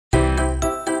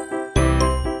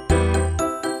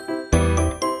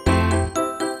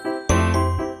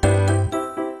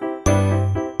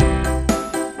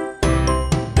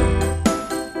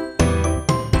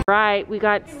right, we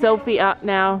got Sophie up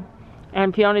now,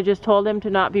 and Fiona just told him to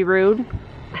not be rude.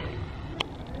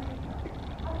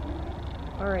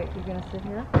 All right, you're gonna sit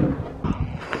here.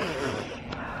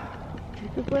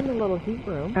 Just go in the little heat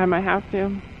room. I might have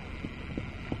to.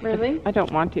 Really? I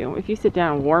don't want to. If you sit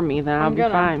down and warm me, then I'll be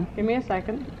fine. Give me a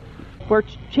second. We're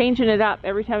changing it up.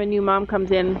 Every time a new mom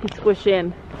comes in, we squish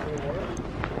in.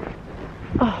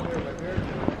 Oh.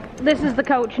 This is the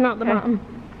coach, not the mom.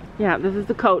 Yeah, this is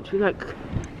the coach. We got.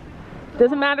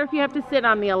 Doesn't matter if you have to sit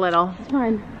on me a little. It's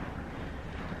fine.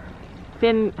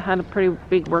 Finn had a pretty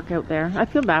big workout there. I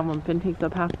feel bad when Finn takes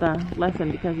up half the lesson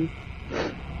because he's...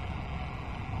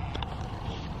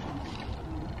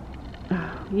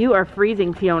 You are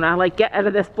freezing, Fiona. Like, get out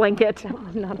of this blanket. That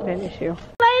was not an issue.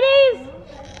 Ladies!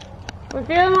 We're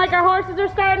feeling like our horses are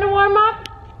starting to warm up.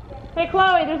 Hey,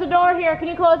 Chloe, there's a door here. Can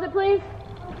you close it, please?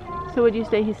 So would you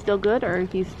say he's still good, or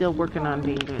he's still working on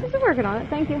being good? He's working on it,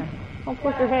 thank you. I'll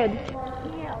flick your head.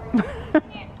 Yeah.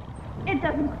 It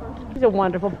doesn't close. He's a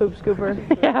wonderful poop scooper.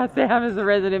 Yeah, Sam is a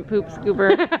resident poop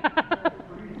scooper.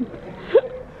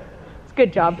 It's a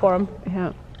good job for him.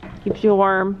 Yeah. Keeps you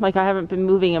warm. Like, I haven't been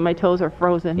moving and my toes are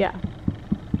frozen. Yeah.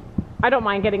 I don't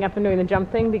mind getting up and doing the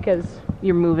jump thing because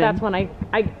you're moving. That's when I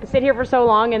sit here for so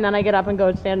long and then I get up and go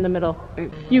and stand in the middle.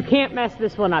 You can't mess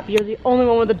this one up. You're the only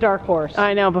one with a dark horse.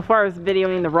 I know. Before I was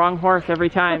videoing the wrong horse every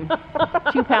time.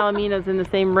 2 Palominas in the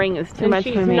same ring is too much for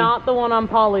me. And she's not the one on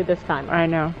Polly this time. I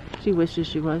know. She wishes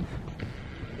she was.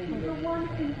 The one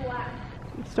in black.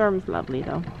 Storm's lovely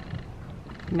though.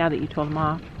 Now that you told him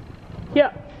off.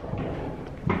 Yeah.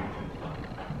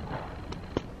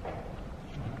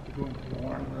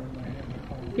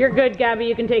 You're good, Gabby.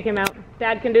 You can take him out.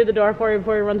 Dad can do the door for you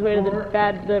before he runs away to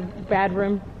the bad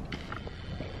room.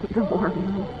 The warm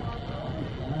room.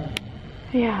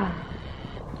 Yeah.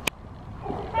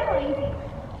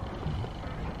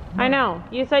 I know.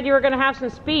 You said you were going to have some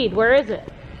speed. Where is it?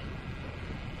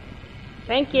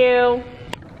 Thank you.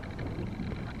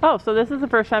 Oh, so this is the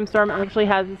first time Storm actually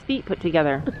has his feet put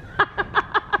together.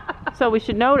 So we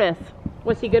should notice.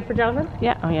 Was he good for Jonathan?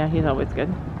 Yeah. Oh yeah, he's always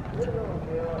good.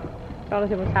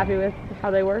 Jonathan was happy with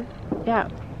how they were? Yeah.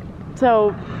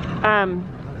 So,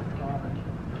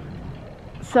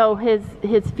 so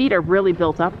his feet are really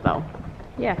built up though.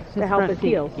 Yes, to help his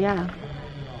heels. Yeah.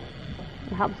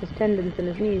 It helps his tendons in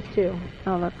his knees too.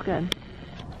 Oh, that's good.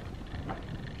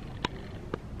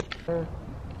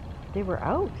 They were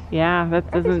out. Yeah, that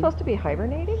Are they doesn't... supposed to be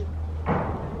hibernating?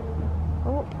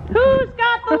 Oh. Who's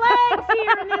got the legs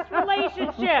here in this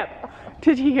relationship?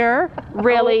 Did you hear?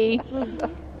 Really?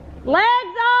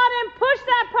 Legs on and push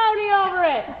that pony over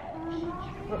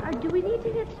it. Do we need to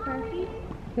get Sparky?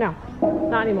 No,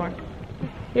 not anymore.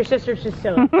 Your sister's just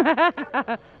silly.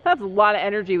 That's a lot of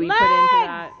energy we put into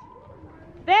that.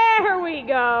 There we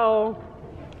go.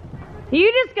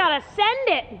 You just gotta send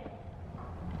it.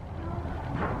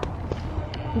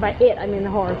 By it, I mean the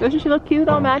horse. Doesn't she look cute,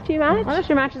 all matchy match? Oh,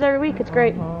 she matches every week. It's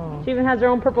great. She even has her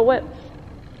own purple whip.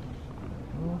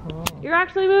 You're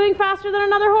actually moving faster than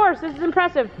another horse. This is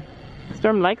impressive.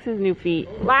 Storm likes his new feet.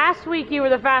 Last week you were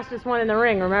the fastest one in the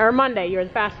ring. Remember, Monday you were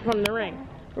the fastest one in the ring.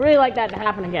 I really like that to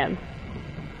happen again.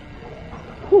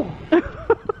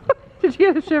 Did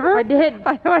you get a shiver? I did.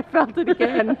 I know, I felt it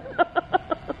again.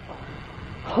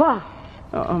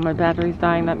 Oh, my battery's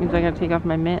dying. That means I gotta take off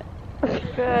my mitt.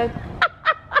 Good.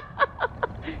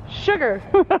 Sugar.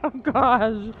 Oh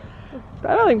gosh.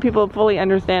 I don't think people fully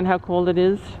understand how cold it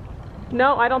is.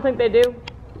 No, I don't think they do.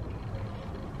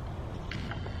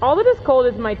 All that is cold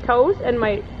is my toes and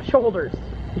my shoulders.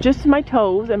 Just my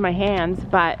toes and my hands,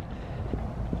 but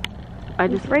I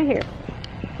just right here.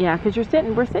 Yeah, because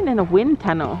we're sitting in a wind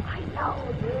tunnel. I know.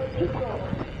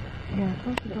 Yeah,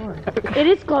 close the door. It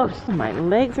is close. My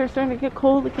legs are starting to get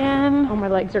cold again. Oh, my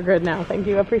legs are good now. Thank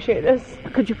you. I appreciate this.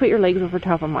 Could you put your legs over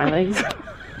top of my legs?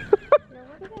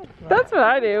 That's what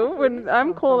I do when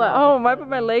I'm cold at home. I put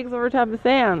my legs over top of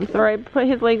Sam's, or I put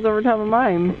his legs over top of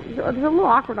mine. It's a little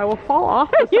awkward. I will fall off.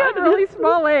 You have really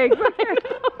small legs.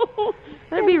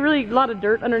 There'd be really a lot of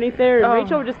dirt underneath there. And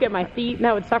Rachel would just get my feet, and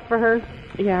that would suck for her.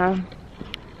 Yeah.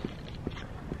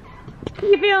 How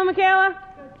you feeling, Michaela?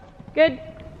 Good.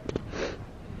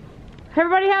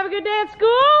 Everybody have a good day at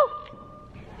school?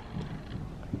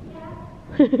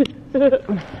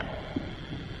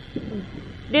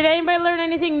 Did anybody learn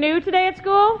anything new today at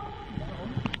school?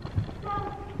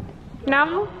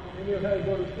 No?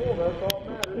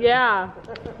 Yeah.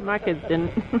 My kids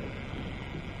didn't.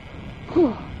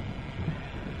 You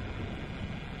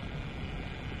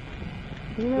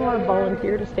may want to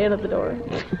volunteer to stand at the door.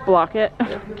 Block it.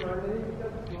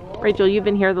 Rachel, you've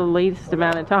been here the least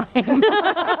amount of time.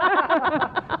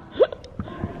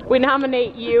 We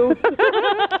nominate you.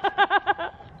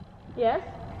 Yes?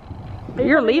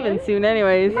 You're leaving soon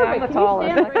anyways. Yeah, I'm the Can you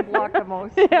tallest. stand I can block the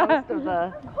most of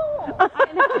the...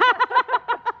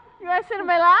 You want to sit in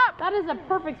my lap? That is a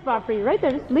perfect spot for you, right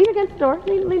there. Just lean against the door.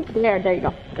 Lean. There you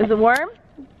go. Is it warm?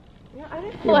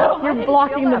 You're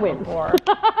blocking the wind. A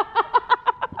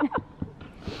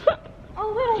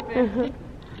little bit.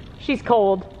 She's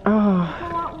cold. Oh. It's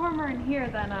a lot warmer in here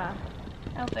than out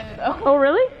there, though. Oh,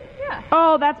 really? Yeah.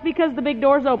 Oh, that's because the big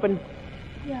door's open.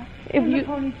 Yeah. If And you the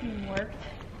pony team worked.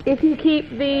 if you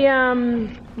keep the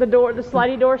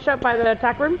slidey door shut by the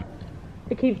tack room,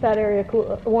 it keeps that area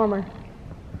warmer.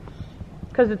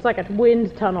 Because it's like a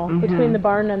wind tunnel between the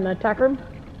barn and the tack room.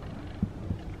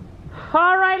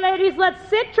 All right, ladies, let's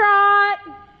sit trot.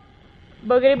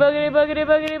 Boogity, boogity, boogity,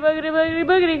 boogity, boogity, boogity,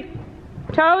 boogity.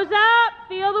 Toes up.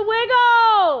 Feel the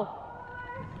wiggle.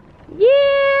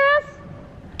 Yes.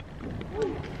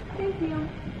 Thank you.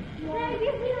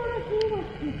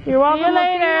 You're welcome. See you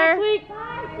later. We'll see you next week.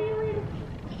 Bye. See you later.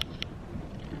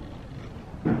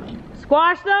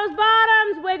 Squash those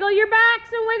bottoms. Wiggle your backs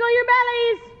and wiggle your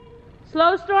bellies.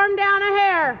 Slow storm down a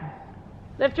hair.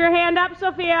 Lift your hand up,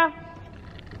 Sophia.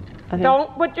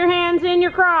 Don't put your hands in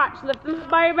your crotch. Lift them up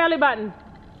by your belly button.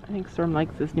 I think Storm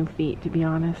likes his new feet, to be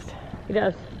honest. He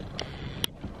does.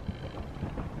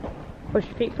 Push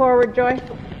your feet forward, Joy.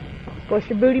 Push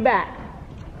your booty back.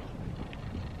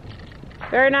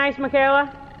 Very nice, Michaela.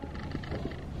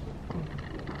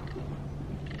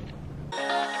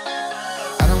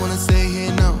 I don't wanna stay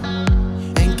here, no.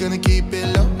 Ain't gonna keep it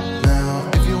low now.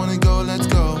 If you wanna go, let's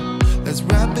go. Let's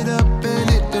wrap it up and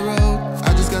hit the road.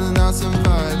 I just got an awesome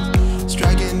vibe.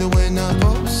 Striking the winner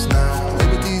post now.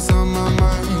 Liberty's on my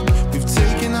mind. We've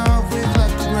taken off, we've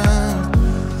left the ground.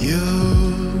 You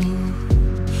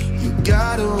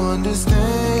gotta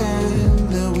understand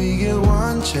that we get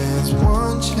one chance,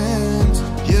 one chance.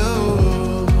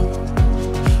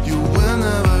 You will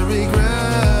never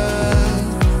regret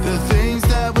the things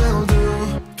that we'll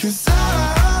do. 'Cause I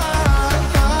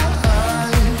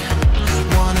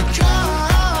wanna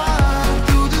drive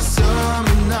through the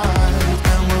summer night.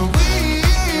 And when we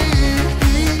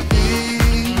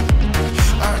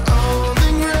are old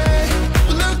and gray,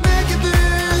 we'll look back at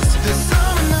this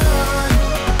summer night.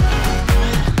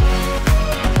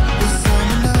 This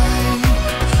summer night,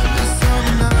 this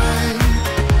summer night.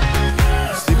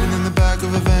 Sleeping in the back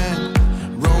of a van,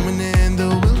 roaming in the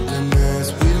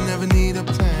wilderness. We never need a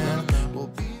plan. We'll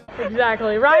be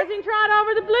Exactly. Rising trot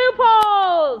over the blue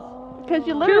poles. Because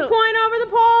you 2 literally... point over the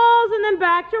poles and then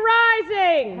back to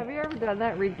rising. Have you ever done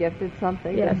that? Re-gifted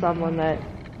something Yes. to someone that...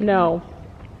 No.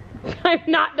 I've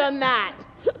not done that.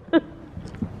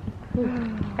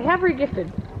 I have regifted.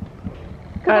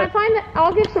 Because I find that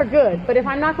all gifts are good, but if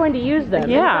I'm not going to use them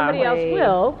and Yeah. somebody else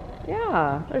will,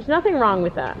 Yeah, there's nothing wrong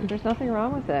with that. there's nothing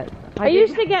wrong with it. I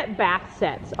used to get bath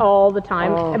sets all the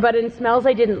time, Oh. but in smells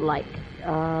I didn't like.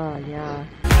 Yeah.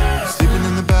 sleeping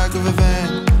in the back of a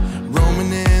van,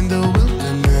 roaming in the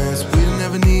wilderness. We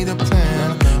never need a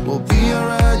plan. We'll be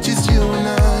alright, just you and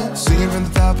I. Singing from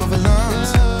the top of our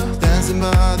lungs, dancing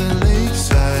by the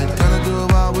lakeside. Gonna do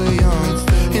it while we're young.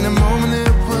 In a moment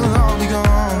it will all be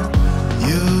gone.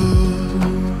 You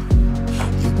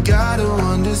gotta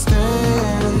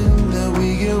understand that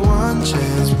we get one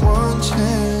chance, one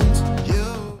chance.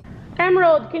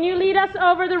 Emerald, can you lead us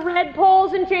over the red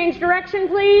poles and change direction,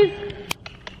 please?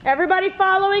 Everybody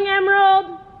following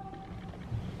Emerald.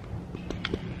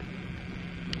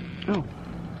 Oh.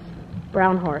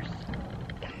 Brown horse.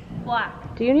 Black.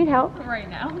 Do you need help? Right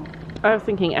now. I was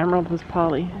thinking Emerald was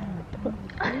Polly.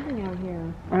 Anything out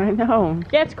here. I know.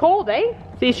 Yeah, it's cold, eh?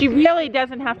 See, she really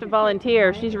doesn't have to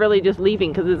volunteer. She's really just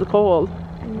leaving because it's cold.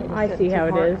 I see how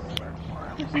it is.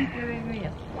 She's giving me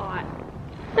a spot.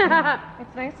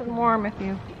 It's nice and warm if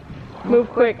you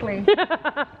Move quickly.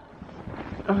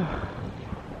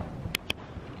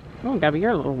 Oh, Gabby, you're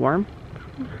a little warm.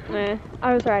 I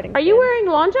was riding. Are you wearing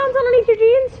long johns underneath your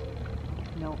jeans?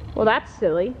 No. Well, that's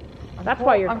silly. That's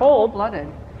why you're I'm cold. cold-blooded.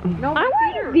 No, my I feet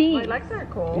wear are... these. My legs aren't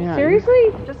cold. Yeah.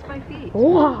 Seriously? Just my feet.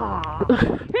 Wow.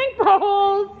 Pink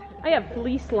poles. I have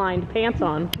fleece-lined pants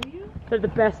on. They're the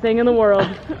best thing in the world.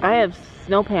 I have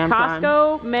snow pants on.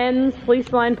 Costco men's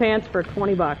fleece-lined pants for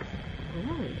 $20.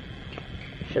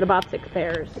 Should have bought 6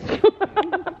 pairs.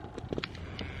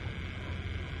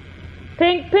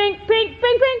 Pink, pink, pink, pink,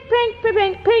 pink, pink, pink,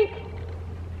 pink, pink.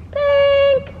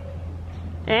 Pink.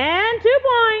 And 2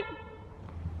 point.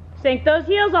 Sink those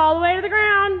heels all the way to the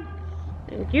ground.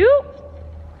 Thank you.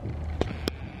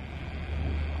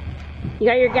 You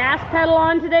got your gas pedal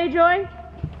on today, Joy?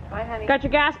 Bye, honey. Got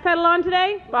your gas pedal on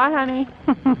today? Bye, honey.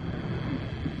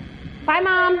 Bye,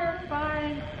 Mom.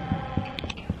 Bye.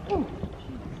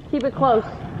 Keep it close.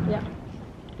 Yeah.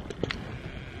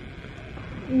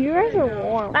 You guys are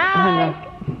warm. Bye.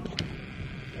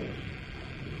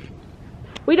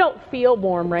 We don't feel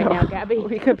warm right now, Gabby.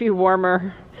 We could be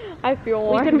warmer. I feel We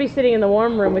warm. could be sitting in the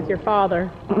warm room with your father.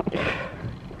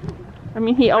 I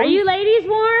mean, he Are always... you ladies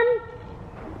warm?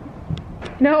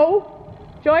 No.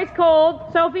 Joy's cold.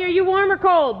 Sophie, are you warm or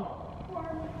cold?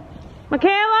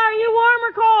 Michaela, are you warm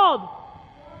or cold?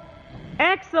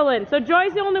 Excellent. So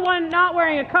Joy's the only one not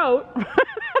wearing a coat,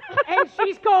 and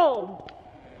she's cold.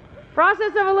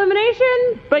 Process of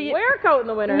elimination. But you- wear a coat in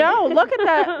the winter. No, look at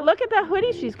that. Look at that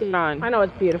hoodie she's got on. I know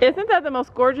it's beautiful. Isn't that the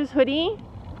most gorgeous hoodie?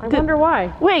 I wonder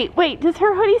why. Wait. Does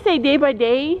her hoodie say Day by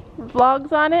Day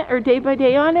Vlogs on it, or Day by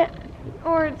Day on it?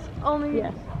 Or it's only.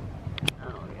 Yes.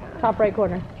 Top right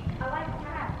corner.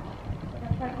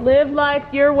 Live life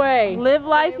your way. Live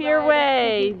life your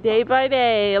way, day by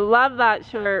day. Love that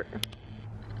shirt.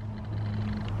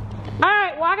 All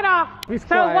right, walk it off. He's So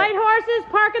quiet. white horses,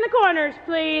 park in the corners,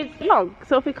 please. No,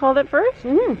 Sophie called it first.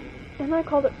 Mm-hmm. And I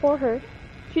called it for her.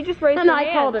 She just raised And her I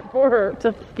hand. called it for her.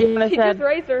 So Fiona She said, just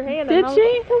raised her hand. Did and I was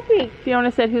she? like, Sophie.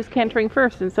 Fiona said, who's cantering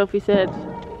first? And Sophie said,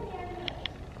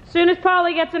 Soon as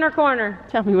Polly gets in her corner.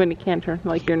 tell me when to canter,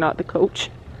 like you're not the coach.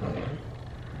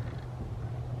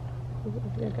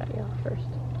 I got you off first.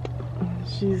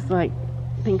 She's like,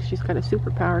 thinks she's got a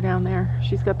superpower down there.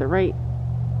 She's got the right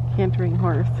cantering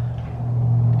horse.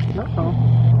 Uh-oh.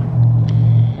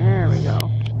 There we go.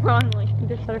 Wrongly. You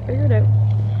just gotta figure it out.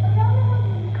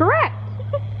 Correct.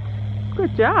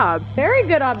 Good job. Very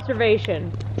good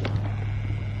observation. Does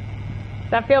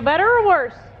that feel better or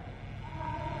worse?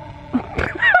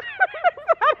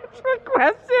 That's a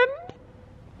question.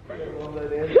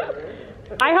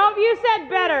 I hope you said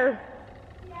better.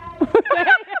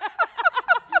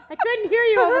 I couldn't hear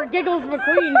you over Giggles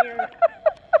McQueen here.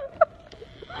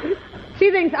 She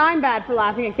thinks I'm bad for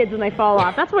laughing at kids when they fall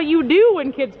off. That's what you do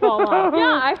when kids fall off.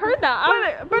 Yeah, I've heard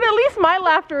that. But at least my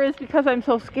laughter is because I'm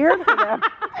so scared for them.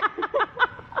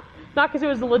 Not because it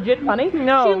was legit funny.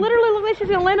 No. She literally looked like she was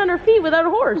going to land on her feet without a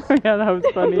horse. Yeah, that was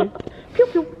funny. Pew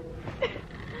pew.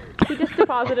 He just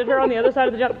deposited her on the other side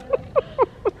of the jump.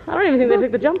 I don't even think they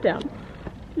took the jump down.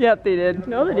 Yep, they did.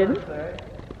 No, they didn't.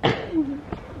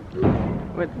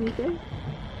 What did he say?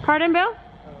 Pardon, Bill?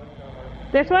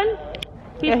 This one?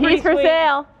 Yeah, pretty he's for sweet.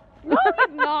 sale. No,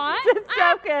 it's not. Just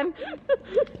joking.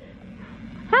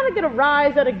 How to get a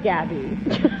rise out of Gabby?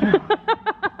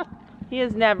 He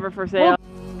is never for sale.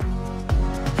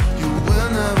 You will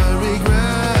never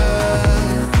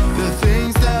regret the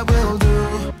things that we'll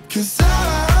do. 'Cause I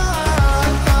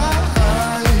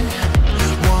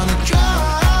wanna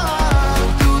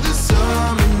drive through the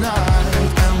summer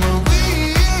night. And when we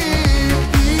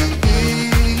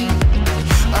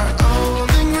are old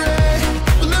and gray,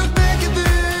 we'll look back at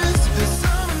this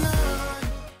summer night.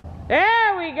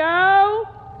 There we go.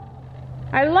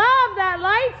 I love that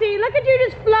light. See, look at you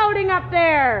just floating up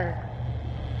there.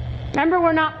 Remember,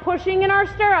 we're not pushing in our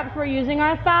stirrups. We're using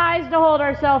our thighs to hold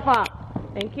ourselves up.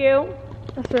 Thank you.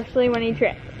 Especially when he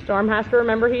trips. Storm has to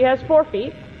remember he has 4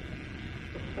 feet.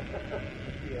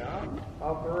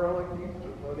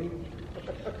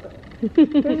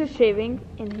 There's a shaving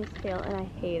in his tail and I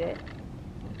hate it.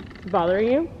 It's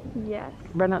bothering you? Yes.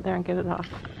 Run out there and get it off.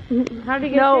 How did he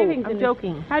get No, shavings I'm in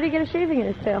joking. His, how did he get a shaving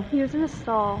in his tail? He was in a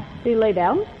stall. Did he lay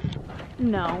down?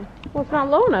 No. Well, it's not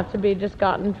low enough to be just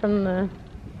gotten from the...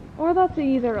 Or that's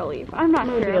either a leaf. I'm not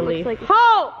Maybe sure. a It looks leaf. like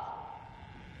Halt!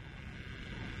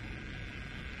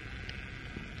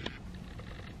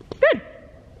 Good.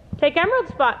 Take Emerald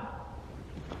spot.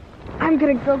 I'm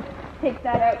gonna go take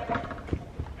that out.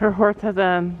 Her horse has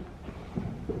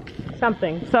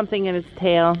Something. something in its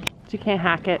tail. She can't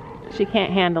hack it. She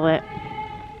can't handle it.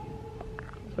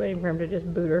 Just waiting for him to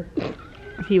just boot her.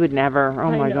 He would never.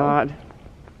 Oh I my know. God.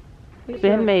 I'm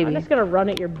Ben, maybe. I'm just gonna run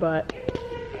at your butt.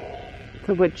 It's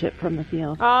a wood chip from the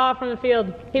field. Ah, from the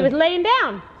field. He was laying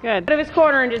down. Good. Out of his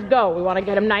corner and just go. We want to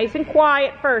get him nice and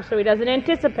quiet first so he doesn't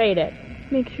anticipate it.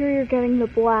 Make sure you're getting the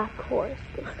black horse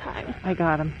this time. I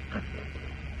got him.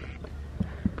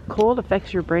 Cold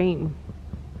affects your brain.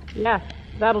 Yeah,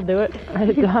 that'll do it.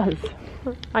 It does.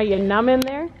 Are you numb in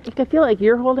there? Like, I feel like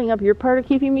you're holding up your part of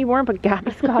keeping me warm, but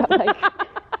Gabby's got like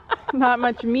not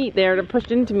much meat there to push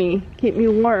into me, keep me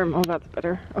warm. Oh, that's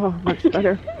better. Oh, much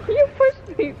better. You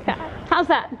pushed me back. How's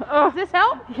that? Oh, Does this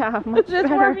help? yeah, much Does this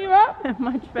better. warm you up?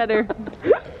 Much better.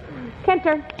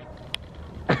 Kenter.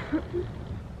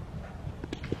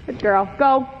 Good girl.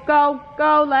 Go, go,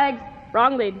 go, legs.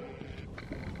 Wrong lead.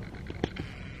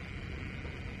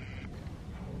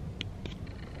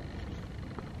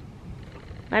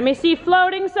 Let me see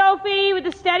floating, Sophie, with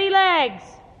the steady legs.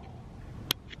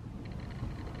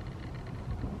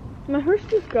 My horse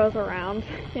just goes around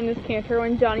in his canter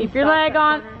when Johnny Keep your leg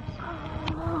on.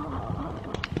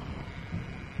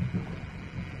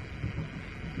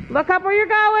 Look up where you're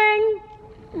going.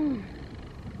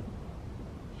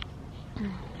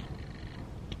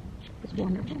 It's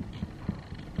wonderful.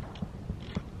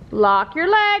 Lock your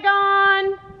leg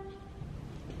on.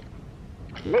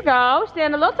 There you go.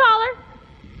 Stand a little taller.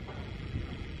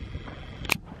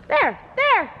 There.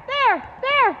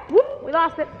 Whoop, we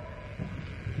lost it.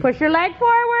 Push your leg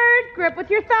forward. Grip with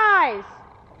your thighs.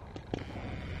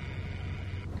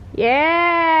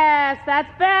 Yes, that's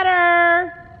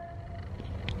better.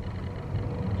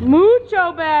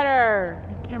 Mucho better.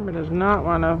 The camera does not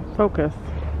want to focus.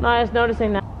 No, I was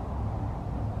noticing that.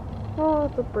 Oh,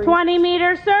 it's a breeze.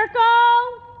 20-meter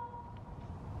circle.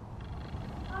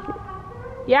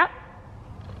 Yep.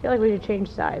 I feel like we should change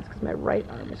sides because my right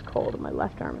arm is cold and my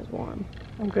left arm is warm.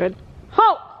 I'm good.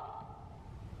 Halt!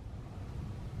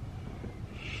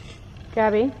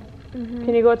 Gabby,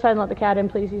 can you go outside and let the cat in,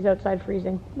 please? He's outside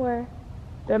freezing. Where?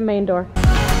 The main door.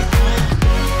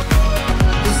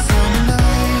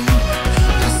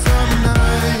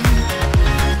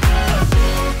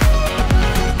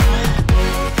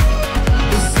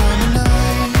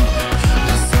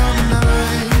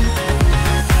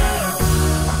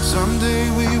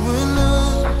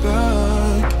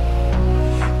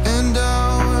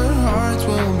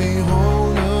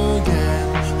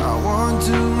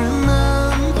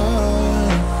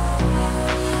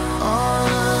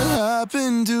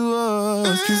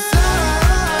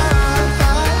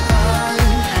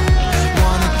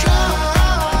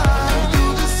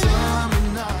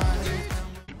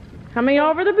 Coming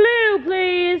over the blue,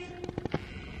 please.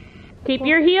 Keep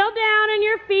your heel down and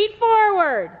your feet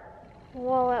forward.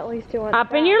 Well, at least do it.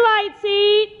 Up in your light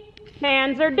seat.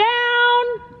 Hands are down.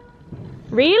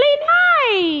 Really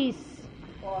nice.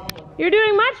 You're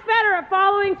doing much better at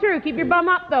following through. Keep your bum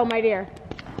up though, my dear.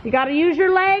 You got to use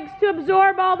your legs to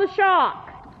absorb all the shock.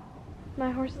 My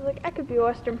horse is like, I could be a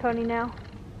Western pony now.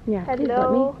 Yeah.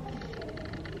 Hello.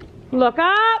 Look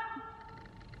up.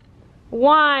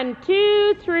 1,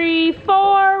 2, 3,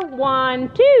 4.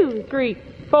 1, 2, 3,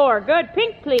 4. Good.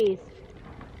 Pink, please.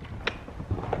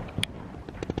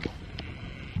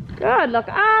 Good. Look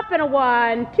up and a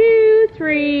 1, 2,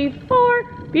 3, 4.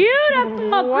 Beautiful.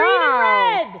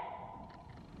 Wow.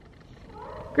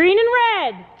 Green and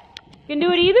red. You can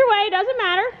do it either way. Doesn't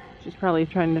matter. She's probably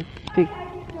trying to think.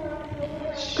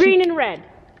 Green and red.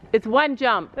 It's one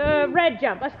jump. Red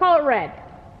jump. Let's call it red.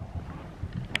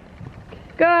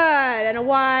 Good. And a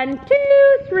 1,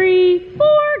 2, 3, 4.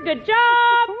 Good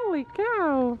job. Holy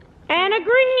cow. And a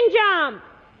green jump.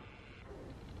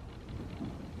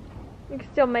 You can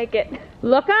still make it.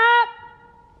 Look up.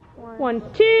 1,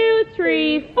 2,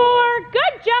 3, 4.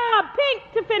 Good job.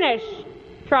 Pink to finish.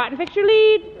 Trot and fix your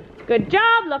lead. Good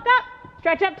job. Look up.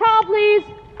 Stretch up tall, please.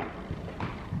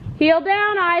 Heel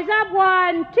down, eyes up.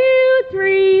 1, 2,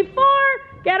 3, 4.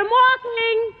 Get him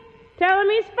walking. Tell him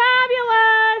he's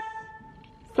fabulous.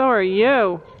 So are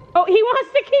you. Oh, he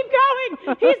wants to keep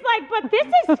going. He's like, but this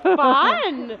is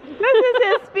fun. This is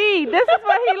his speed. This is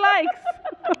what he likes.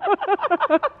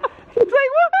 He's like,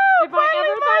 woohoo! If I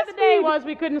ever thought the day was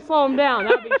we couldn't slow him down,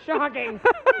 that would be shocking.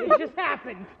 It just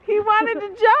happened. He wanted to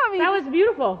jump. That was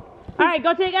beautiful. All right,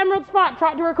 go take Emerald's spot.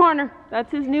 Trot to her corner.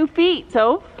 That's his new feet,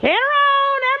 so. Canter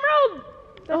on, Emerald.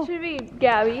 That should be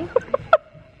Gabby.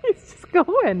 He's just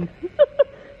going.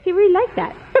 He really liked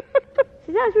that. She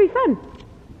said that was really fun.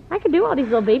 I could do all these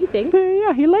little baby things.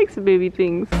 Yeah, he likes the baby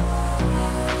things.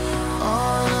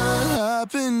 All that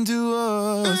happened to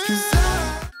us, 'cause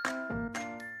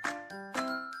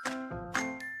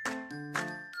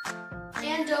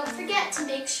And don't forget to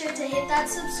make sure to hit that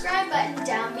subscribe button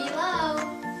down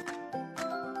below.